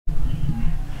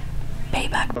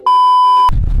Payback.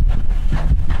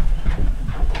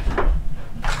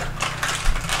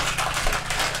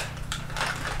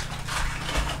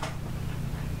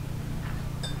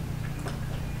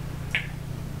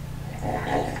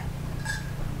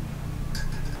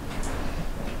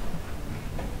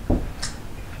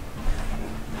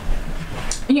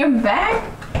 You're back?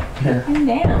 Yeah.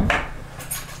 Damn.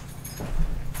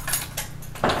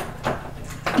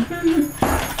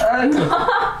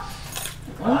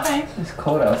 Okay. It's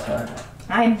cold outside.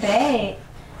 I bet.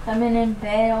 I've been in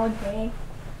bed all day.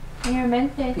 You're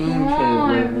meant to come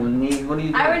on. What are you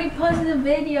doing? I already posted a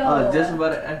video. Oh, just about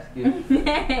to ask you.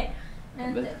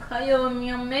 And to call you and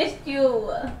me, I missed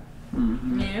you.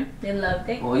 Yeah, they loved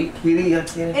it. Oh, you kidding? I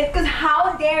can't. It's because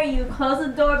how dare you close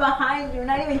the door behind you,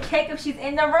 not even check if she's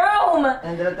in the room.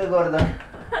 Entrate, gorda.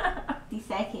 60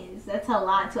 seconds. That's a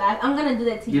lot to ask. I'm gonna do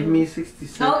that to you. Give me 60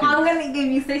 seconds. No, I'm gonna give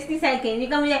you 60 seconds. You're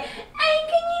gonna be like, I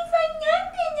can you find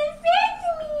nothing to say to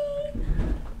me.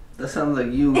 That sounds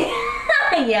like you.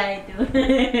 Yeah, I do.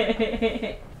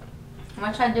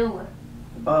 What should I do?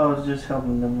 Oh, I was just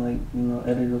helping them, like, you know,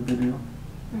 edit a video.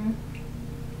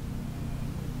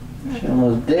 She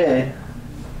almost dead.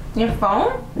 Your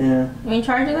phone? Yeah. You didn't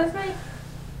charge it last night?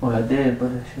 Well, I did,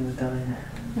 but she was dying.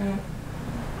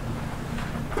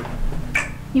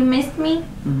 You missed me?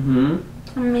 Mm-hmm.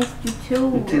 I missed you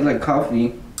too. It tastes like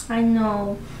coffee. I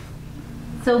know.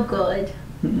 So good.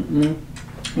 Mm-hmm.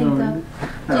 Drink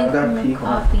some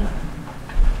coffee.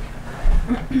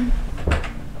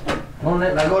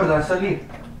 ¿Dónde? La gorda, salí.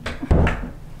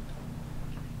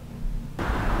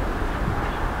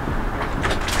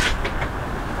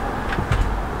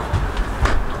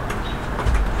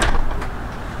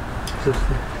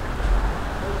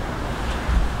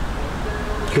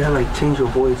 You gotta like change your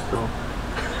voice though.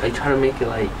 Like try to make it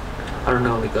like, I don't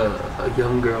know, like a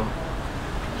young girl.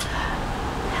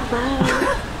 Hello.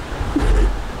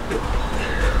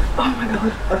 Oh my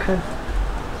god. Okay.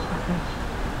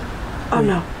 Oh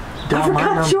no. I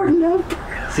forgot your number.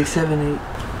 678.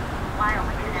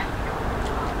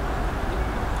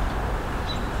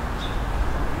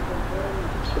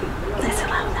 That's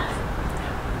loud enough.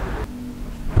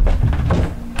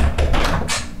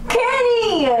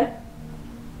 Kenny!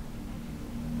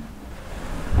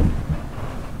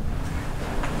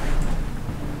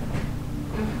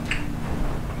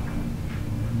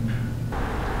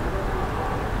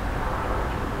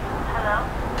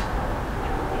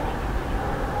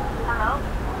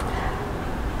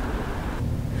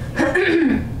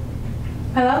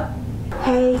 Hello?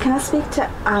 Hey, can I speak to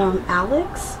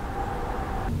Alex?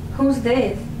 Who's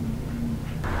this?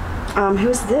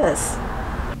 Who's this?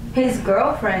 His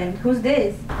girlfriend. Who's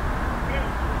this?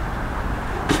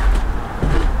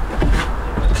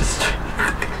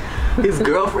 His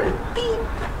girlfriend.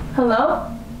 Hello?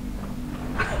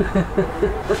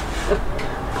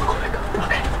 Oh my god.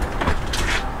 Okay.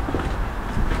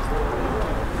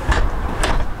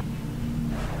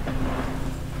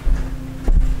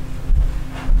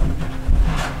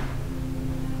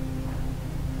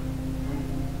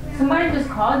 Somebody just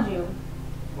called you.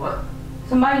 What?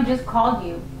 Somebody just called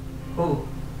you. Who?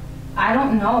 I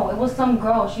don't know. It was some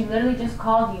girl. She literally just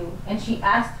called you and she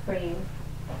asked for you.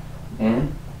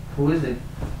 And? Who is it?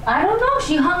 I don't know.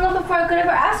 She hung up before I could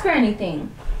ever ask her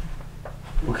anything.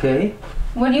 Okay.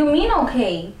 What do you mean,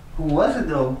 okay? Who was it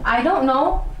though? I don't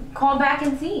know. Call back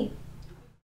and see.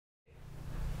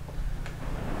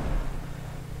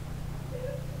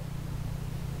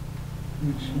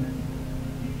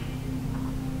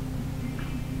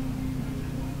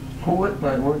 Who at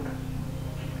my work?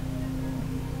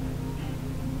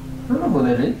 I don't know who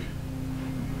that is.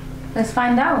 Let's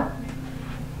find out.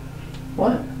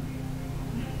 What?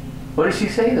 What did she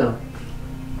say though?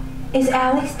 Is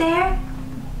Alex there?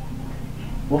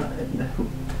 What?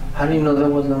 How do you know that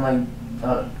wasn't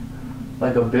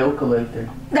like a bill collector?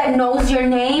 That knows your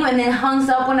name and then hangs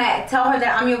up when I tell her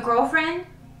that I'm your girlfriend?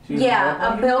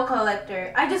 Yeah, a bill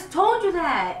collector. I just told you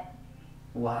that.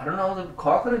 Well, I don't know. The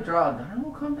call could have dropped. I don't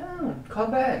know. Calm down. Call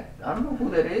back. I don't know who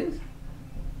that is.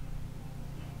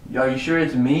 Are you sure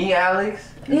it's me,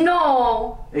 Alex?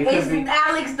 No. It could It's be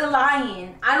Alex the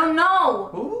Lion. I don't know.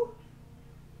 Who?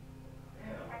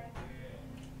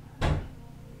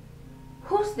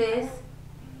 Who's this?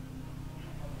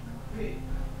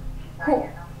 Who?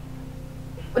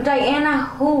 Diana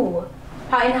who?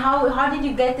 How did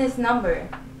you get this number?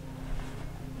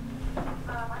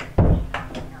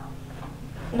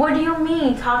 What do you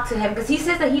mean talk to him? Because he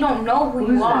says that he don't know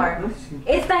who you are.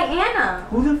 It's Diana.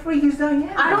 Who the freak is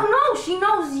Diana? I don't know. She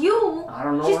knows you. I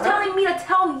don't know She's her. telling me to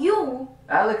tell you.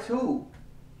 Alex who?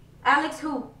 Alex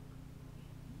who?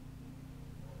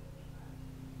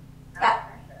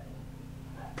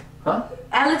 Huh?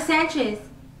 Alex Sanchez.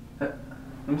 Let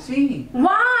me see.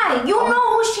 Why? You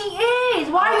know who she is.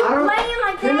 Why are you playing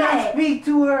like Can that? I speak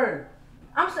to her?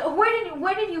 I'm so,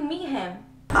 where did you meet him?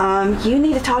 You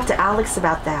need to talk to Alex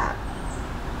about that.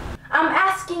 I'm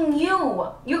asking you.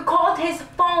 You called his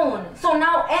phone. So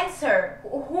now answer.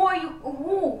 Who are you?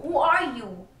 Who are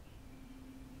you?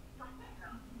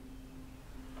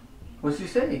 What'd she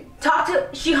say?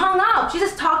 She hung up. She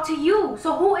just talked to you.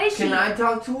 So who is she? Can I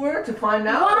talk to her to find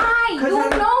out? Why? You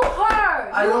know her.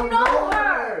 I don't know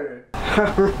her.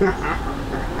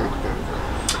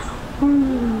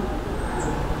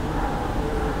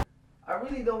 I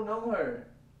really don't know her.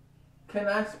 Can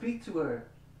I speak to her?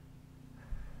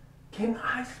 Can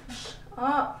I speak?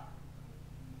 Oh.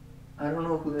 I don't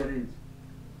know who that is.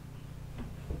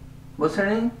 What's her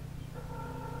name?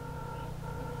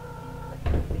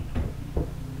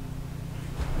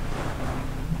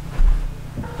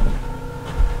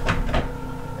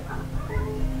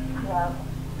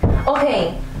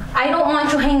 Okay, I don't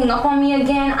want you hanging up on me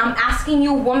again. I'm asking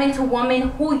you, woman to woman,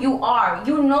 who you are.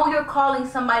 You know you're calling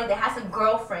somebody that has a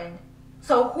girlfriend.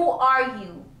 So who are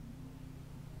you?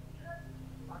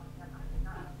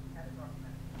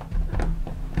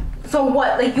 So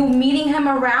what, like you meeting him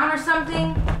around or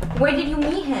something? Where did you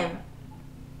meet him?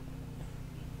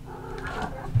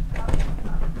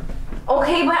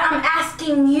 Okay, but I'm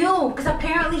asking you, because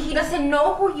apparently he doesn't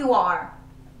know who you are.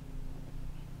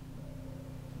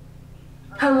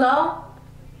 Hello?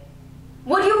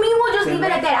 What do you mean we'll just leave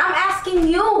it at that? I'm asking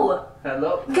you.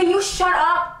 Hello? Can you shut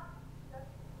up?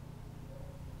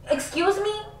 Excuse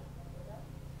me?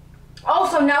 Oh,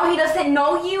 so now he doesn't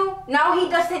know you? Now he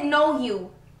doesn't know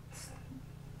you.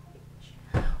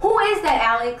 Who is that,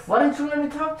 Alex? Why didn't you let me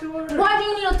talk to her? Why do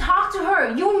you need to talk to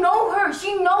her? You know her.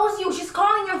 She knows you. She's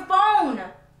calling your phone.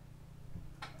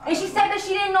 And she said that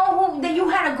she didn't know that you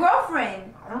had a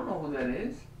girlfriend. I don't know who that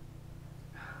is.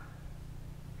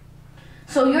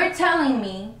 So you're telling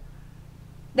me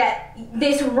that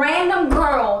this random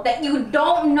girl that you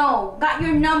don't know got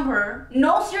your number,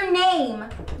 knows your name,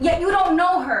 yet you don't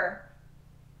know her?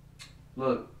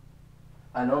 Look,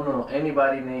 I don't know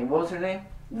anybody's name. What was her name?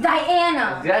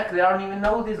 Diana. Exactly, I don't even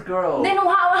know this girl. Then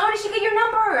how did she get your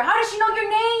number? How does she know your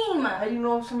name? How do you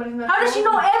know if somebody's not? How does she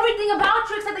know everything about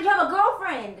you except that you have a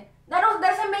girlfriend? That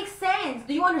doesn't make sense.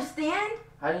 Do you understand?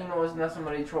 How do you know it's not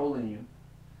somebody trolling you?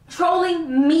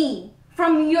 Trolling me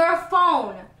from your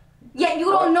phone. Yet you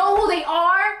don't know who they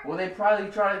are? Well, they probably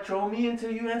try to troll me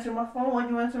until you answer my phone. Why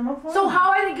you answer my phone? So how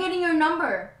are they getting your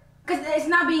number? Because it's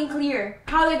not being clear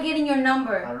how they're getting your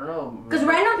number. I don't know. Because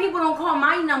random people don't call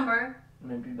my number.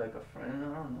 Maybe like a friend,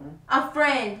 I don't know. A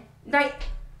friend. Like,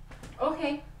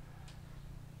 okay.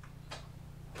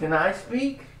 Can I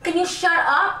speak? Can you shut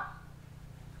up?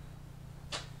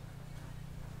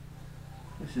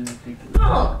 This is ridiculous.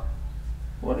 Oh.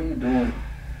 What are you doing?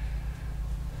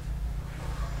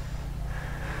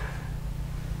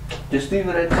 Just leave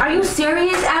it at that. Are you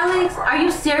serious, Alex? Are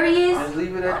you serious? Just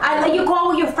leave it at that. I let you call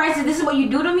with your friends and this is what you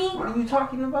do to me? What are you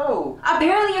talking about?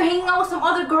 Apparently you're hanging out with some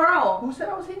other girl. Who said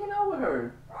I was hanging out with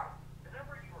her?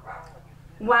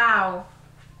 Wow.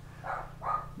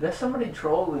 That's somebody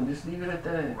trolling. Just leave it at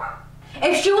that.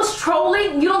 If she was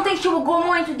trolling, you don't think she would go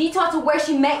more into detail to where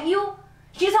she met you?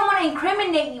 She doesn't want to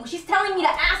incriminate you. She's telling me to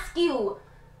ask you.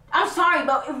 I'm sorry,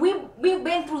 but if we've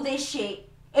been through this shit,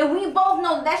 and we both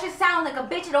know that should sound like a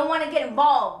bitch that don't want to get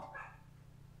involved.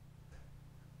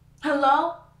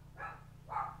 Hello?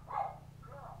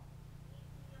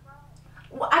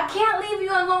 Well, I can't leave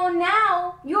you alone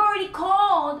now. You already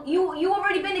called. You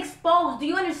already been exposed. Do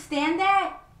you understand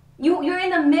that? You're in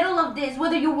the middle of this,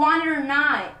 whether you want it or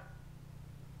not.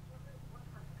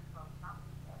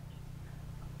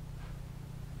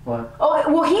 What?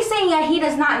 Oh, well, he's saying that he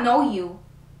does not know you.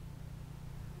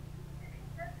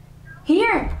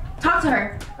 Here, talk to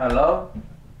her. Hello?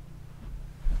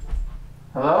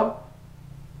 Hello?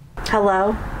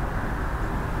 Hello?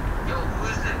 Yo, who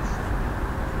is this?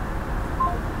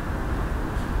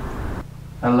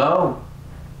 Hello?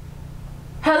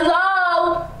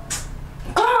 Hello?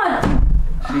 God!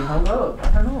 She hung up.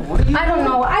 I don't know. What are you I don't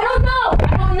know. I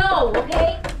don't know,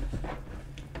 okay?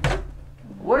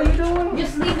 What are you doing?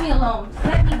 Just leave me alone. Just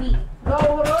let me be. No,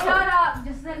 hold on. Shut up.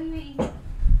 Just let me be.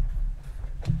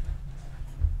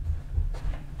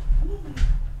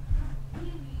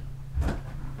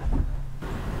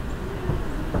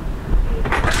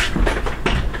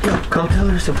 Yo, come tell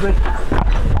her to bring.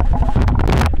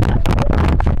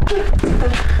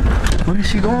 Where is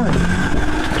she going?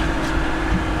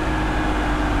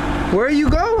 Where are you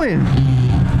going?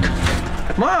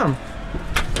 Mom!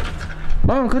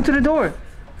 Mom, come to the door.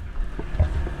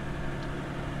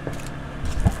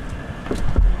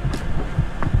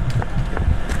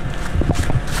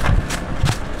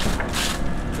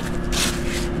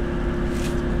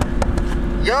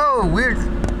 Yo, weird.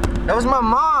 That was my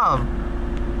mom.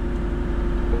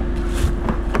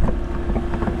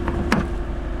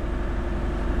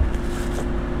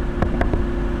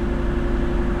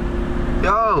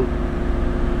 Yo.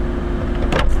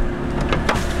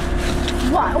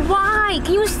 Why?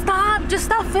 Can you stop? Just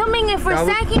stop filming it for a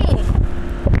second.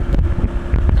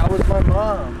 That was my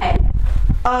mom.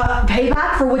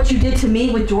 Payback for what you did to me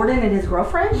with Jordan and his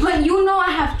girlfriend? But you know I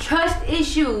have trust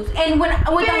issues, and with the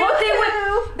whole thing with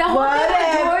Jordan, that was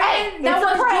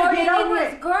Jordan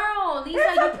and his girl.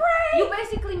 Lisa, you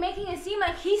basically making it seem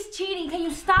like he's cheating. Can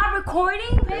you stop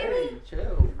recording, baby? Hey,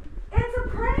 chill. It's a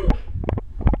prank.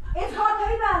 It's called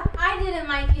payback. I didn't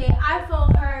like it. I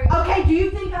felt hurt. Okay, do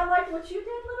you think I liked what you did,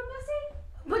 little missy?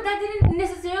 But that didn't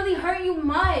necessarily hurt you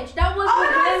much. That was with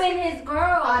him and his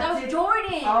girl. That was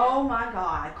Jordan. Oh my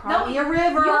God. Cry me a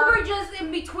river. You were just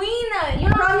in between us. You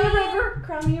know what I'm saying?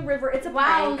 Cry me a river. It's a Wow,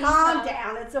 prank. Lisa. Calm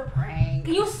down. It's a prank.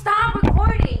 Can you stop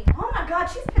recording? Oh my God,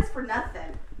 she's pissed for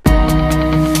nothing.